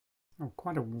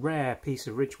quite a rare piece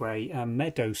of Ridgway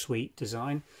Meadowsweet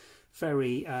design.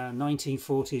 Very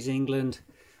 1940s England.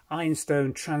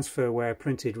 Ironstone transferware,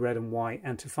 printed red and white,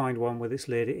 and to find one with its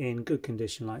lid in good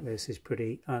condition like this is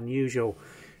pretty unusual.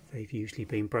 They've usually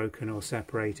been broken or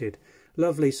separated.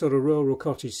 Lovely sort of rural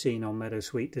cottage scene on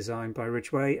Meadowsweet, designed by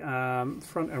Ridgway.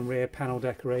 Front and rear panel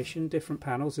decoration, different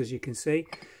panels as you can see.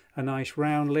 A nice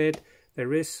round lid.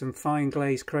 There is some fine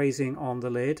glaze crazing on the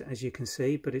lid as you can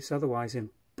see, but it's otherwise in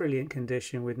brilliant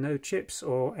condition with no chips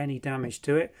or any damage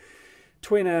to it.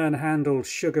 Twin urn handled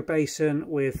sugar basin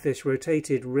with this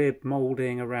rotated rib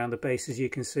moulding around the base as you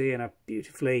can see, and a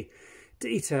beautifully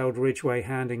detailed Ridgway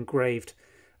hand engraved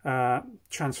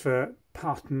transfer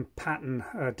pattern,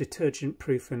 detergent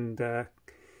proof and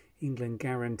England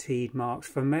guaranteed marks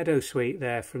for Meadowsweet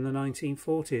there from the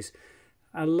 1940s.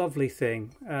 A lovely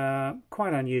thing,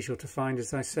 quite unusual to find,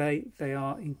 as I say. They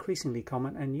are increasingly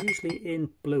common and usually in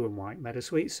blue and white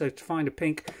Meadowsweet, so to find a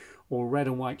pink or red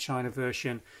and white china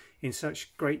version in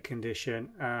such great condition,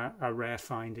 a rare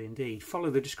find indeed. Follow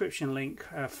the description link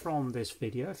from this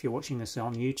video if you're watching this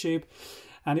on YouTube,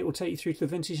 and it will take you through to the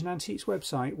Vintage and Antiques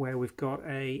website, where we've got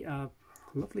a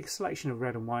lovely selection of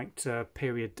red and white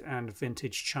period and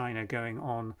vintage china going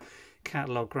on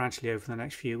catalogue gradually over the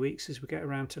next few weeks as we get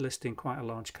around to listing quite a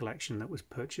large collection that was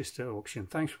purchased at auction.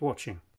 Thanks for watching.